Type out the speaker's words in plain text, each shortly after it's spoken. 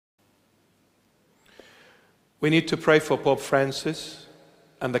We need to pray for Pope Francis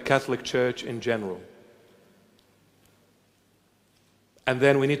and the Catholic Church in general. And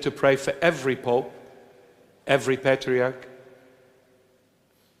then we need to pray for every Pope, every Patriarch,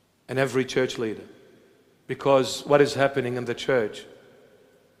 and every church leader. Because what is happening in the church,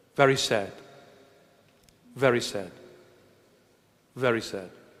 very sad. Very sad. Very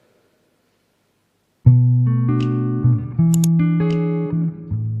sad.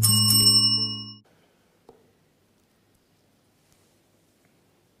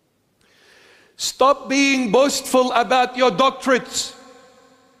 Stop being boastful about your doctorates.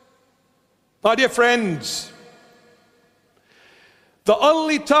 My dear friends, the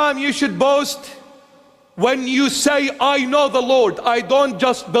only time you should boast when you say, I know the Lord. I don't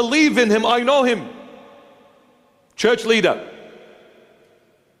just believe in Him, I know Him. Church leader,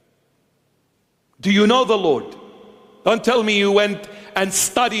 do you know the Lord? Don't tell me you went and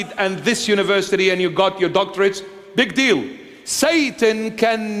studied at this university and you got your doctorates. Big deal. Satan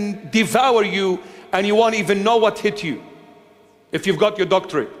can devour you and you won't even know what hit you if you've got your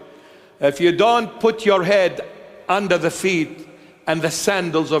doctorate. If you don't put your head under the feet and the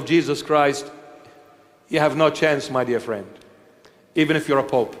sandals of Jesus Christ, you have no chance, my dear friend, even if you're a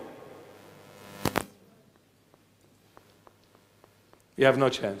pope. You have no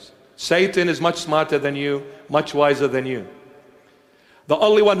chance. Satan is much smarter than you, much wiser than you. The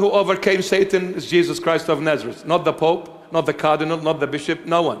only one who overcame Satan is Jesus Christ of Nazareth, not the Pope, not the Cardinal, not the Bishop,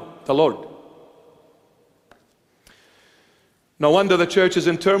 no one, the Lord. No wonder the church is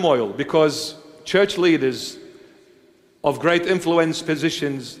in turmoil, because church leaders of great influence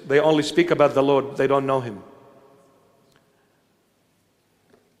positions, they only speak about the Lord, they don't know Him.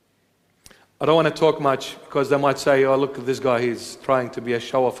 I don't want to talk much because they might say, oh, look at this guy, he's trying to be a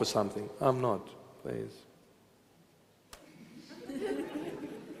show-off or something. I'm not, please.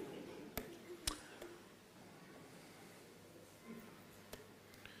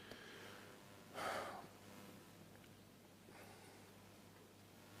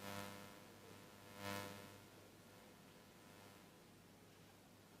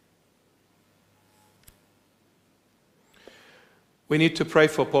 We need to pray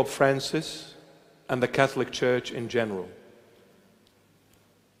for Pope Francis and the Catholic Church in general.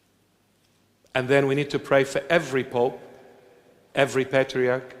 And then we need to pray for every Pope, every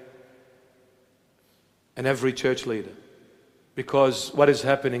Patriarch, and every church leader. Because what is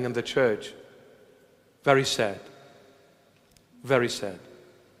happening in the church, very sad. Very sad.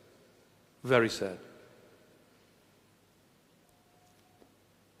 Very sad.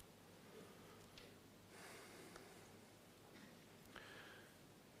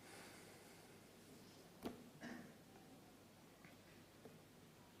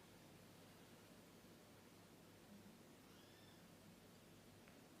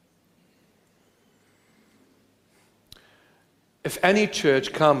 If any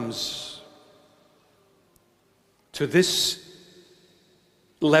church comes to this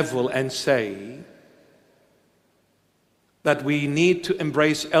level and say that we need to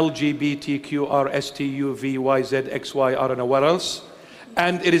embrace LGBTQRSTUVYZXY, I don't know what else,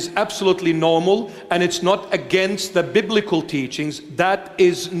 and it is absolutely normal and it's not against the biblical teachings, that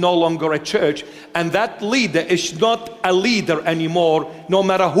is no longer a church, and that leader is not a leader anymore, no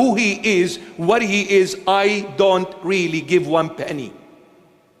matter who he is, what he is. I don't really give one penny.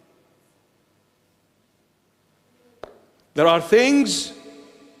 There are things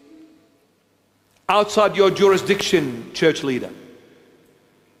outside your jurisdiction, church leader.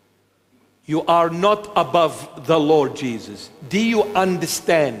 You are not above the Lord Jesus. Do you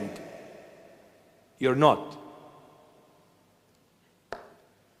understand? You're not.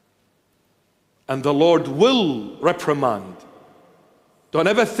 And the Lord will reprimand. Don't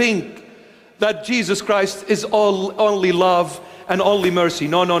ever think that Jesus Christ is only love and only mercy.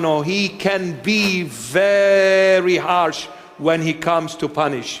 No, no, no. He can be very harsh when He comes to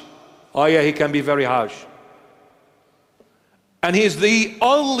punish. Oh yeah, He can be very harsh. And He is the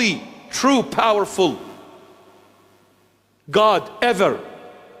only true, powerful God ever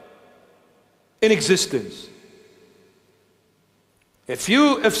in existence.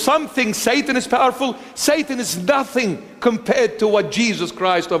 If something, Satan is powerful, Satan is nothing compared to what Jesus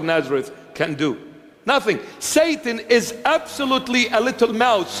Christ of Nazareth can do. Nothing. Satan is absolutely a little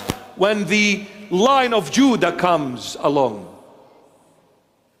mouse when the Lion of Judah comes along.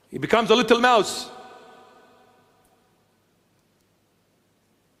 He becomes a little mouse.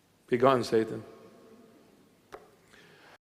 Be gone, Satan.